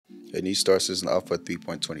A new Star Citizen Alpha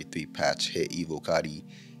 3.23 patch hit EVO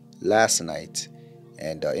last night,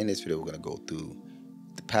 and in this video we're going to go through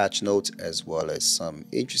the patch notes as well as some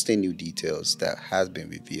interesting new details that has been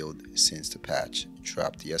revealed since the patch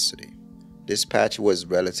dropped yesterday. This patch was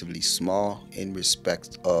relatively small in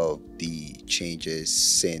respect of the changes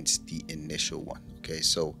since the initial one. Okay,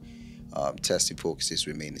 so testing focuses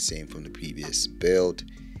remain the same from the previous build,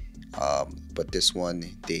 but this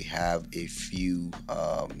one they have a few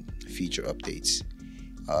feature updates.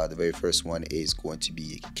 The very first one is going to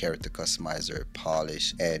be character customizer,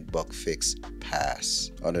 polish, and bug fix pass.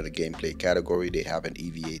 Under the gameplay category, they have an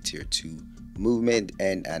EVA tier 2 movement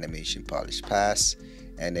and animation polish pass.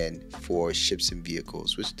 And then for ships and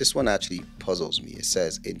vehicles, which this one actually puzzles me, it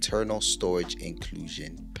says internal storage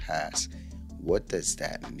inclusion pass. What does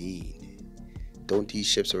that mean? Don't these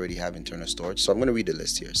ships already have internal storage? So I'm going to read the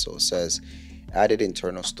list here. So it says added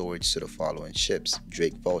internal storage to the following ships: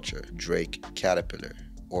 Drake Vulture, Drake Caterpillar,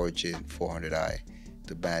 Origin 400i,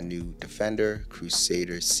 the brand new Defender,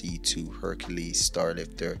 Crusader C2 Hercules,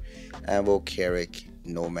 Starlifter, Anvil Carrack,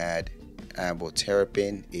 Nomad, Anvil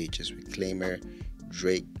Terrapin, Aegis Reclaimer,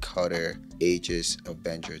 Drake Cutter, Aegis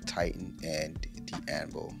Avenger Titan, and the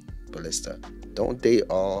Anvil Ballista. Don't they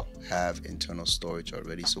all have internal storage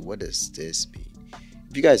already? So what does this mean?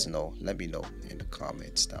 If you guys know, let me know in the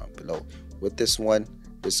comments down below. With this one,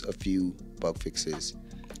 there's a few bug fixes.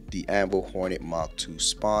 The Anvil Hornet Mark II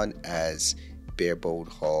spawn as bareboat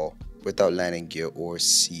hull without landing gear or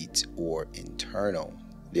seat or internal.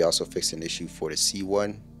 They also fixed an issue for the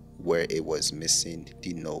C1 where it was missing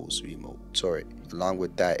the nose remote turret. Along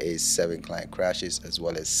with that is 7 client crashes as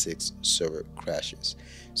well as 6 server crashes.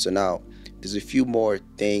 So now there's a few more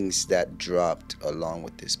things that dropped along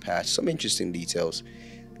with this patch, some interesting details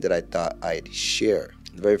that I thought I'd share.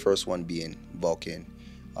 The very first one being Vulcan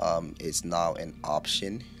is now an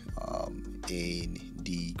option in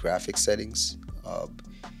the graphic settings.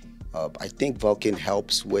 I think Vulcan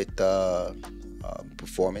helps with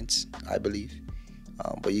performance, I believe,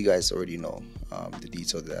 but you guys already know the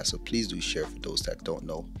details of that, so please do share for those that don't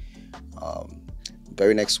know.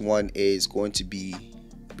 Very next one is going to be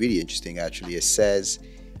really interesting actually. It says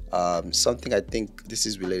something, I think this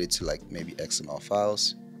is related to like maybe XML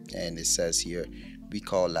files, and it says here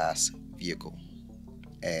recall last vehicle,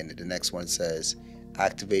 and the next one says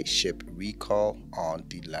activate ship recall on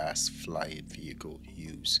the last flying vehicle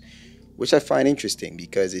used, which I find interesting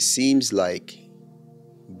because it seems like,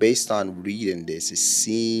 based on reading this, it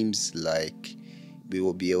seems like we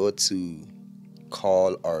will be able to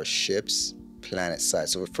call our ships planet side.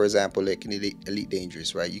 So for example, like in Elite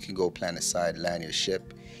Dangerous, right, you can go planet side, land your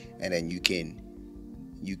ship, and then you can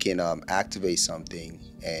activate something,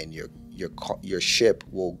 and your ship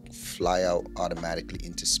will fly out automatically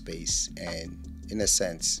into space and, in a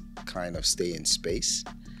sense, kind of stay in space.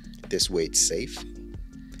 This way it's safe,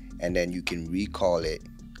 and then you can recall it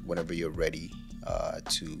whenever you're ready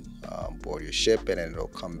to board your ship, and then it'll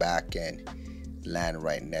come back and land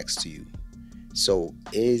right next to you. So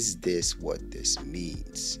is this what this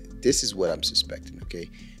means? This is what I'm suspecting, okay?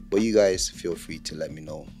 But you guys feel free to let me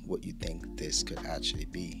know what you think this could actually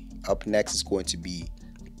be. Up next is going to be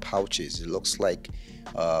pouches. It looks like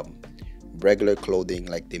regular clothing,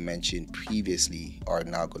 like they mentioned previously, are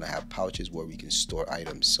now going to have pouches where we can store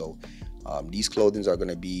items. So these clothings are going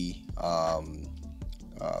to be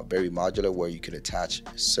very modular, where you could attach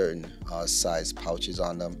certain size pouches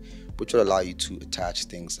on them, which will allow you to attach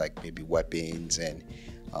things like maybe weapons and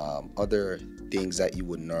other things that you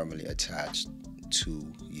would normally attach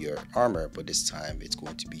to your armor, but this time it's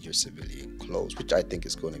going to be your civilian clothes, which I think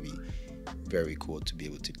is going to be very cool to be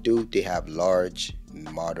able to do. They have large,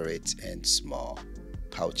 moderate, and small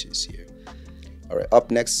pouches here. All right,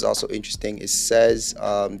 up next is also interesting. It says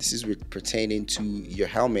this is pertaining to your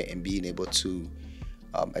helmet and being able to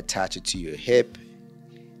attach it to your hip.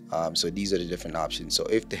 So these are the different options. So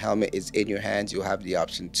if the helmet is in your hands, you'll have the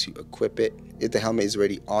option to equip it. If the helmet is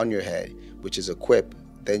already on your head, which is equipped,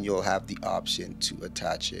 then you'll have the option to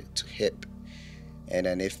attach it to hip. And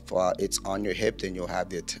then if it's on your hip, then you'll have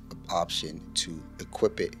the option to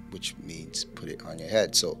equip it, which means put it on your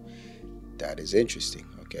head. So that is interesting.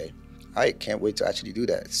 Okay, I can't wait to actually do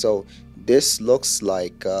that. So this looks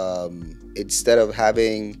like instead of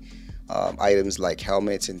having items like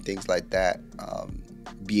helmets and things like that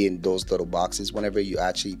being those little boxes, whenever you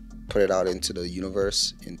actually put it out into the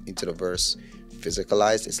universe, into the verse,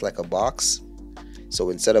 physicalized, it's like a box. So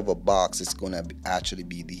instead of a box, it's going to actually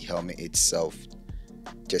be the helmet itself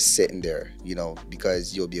just sitting there, you know,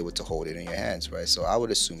 because you'll be able to hold it in your hands, right? So I would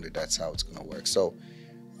assume that that's how it's going to work. So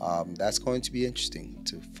that's going to be interesting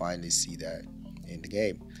to finally see that in the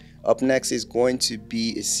game. Up next is going to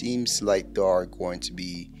be, it seems like there are going to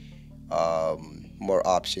be more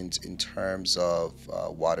options in terms of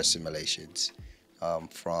water simulations,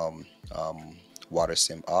 from water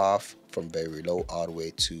sim off, from very low all the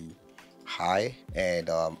way to high. And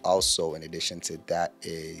also in addition to that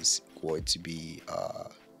is going to be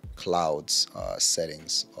clouds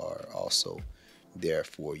settings are also there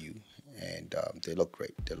for you, and they look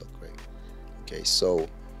great, they look great. Okay, so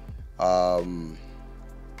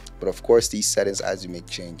but of course these settings, as you make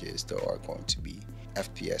changes, there are going to be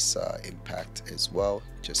FPS impact as well,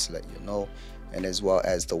 just to let you know. And as well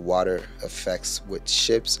as the water effects with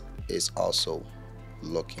ships is also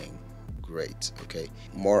looking great. Okay,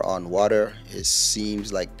 more on water. It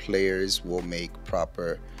seems like players will make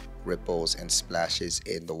proper ripples and splashes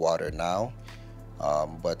in the water now,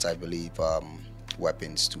 but I believe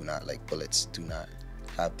weapons do not, like bullets do not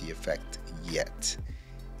have the effect yet.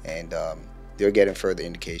 And they're getting further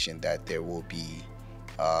indication that there will be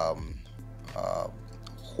um, uh,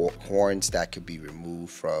 horns that could be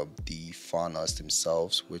removed from the faunas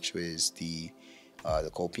themselves, which was the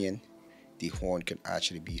copian. The horn can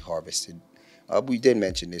actually be harvested. We did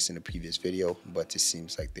mention this in the previous video, but it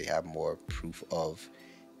seems like they have more proof of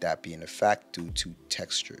that being a fact due to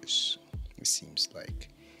textures, it seems like.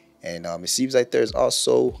 And it seems like there's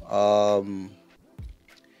also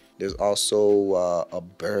a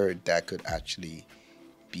bird that could actually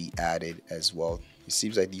be added as well. It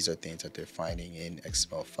seems like these are things that they're finding in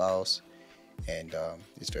XML files, and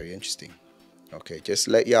it's very interesting. Okay, just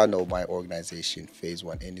to let y'all know, my organization, Phase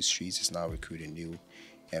 1 Industries, is now recruiting new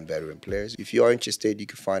and veteran players. If you are interested, you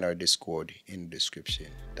can find our Discord in the description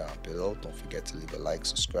down below. Don't forget to leave a like,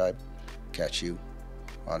 subscribe. Catch you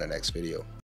on the next video.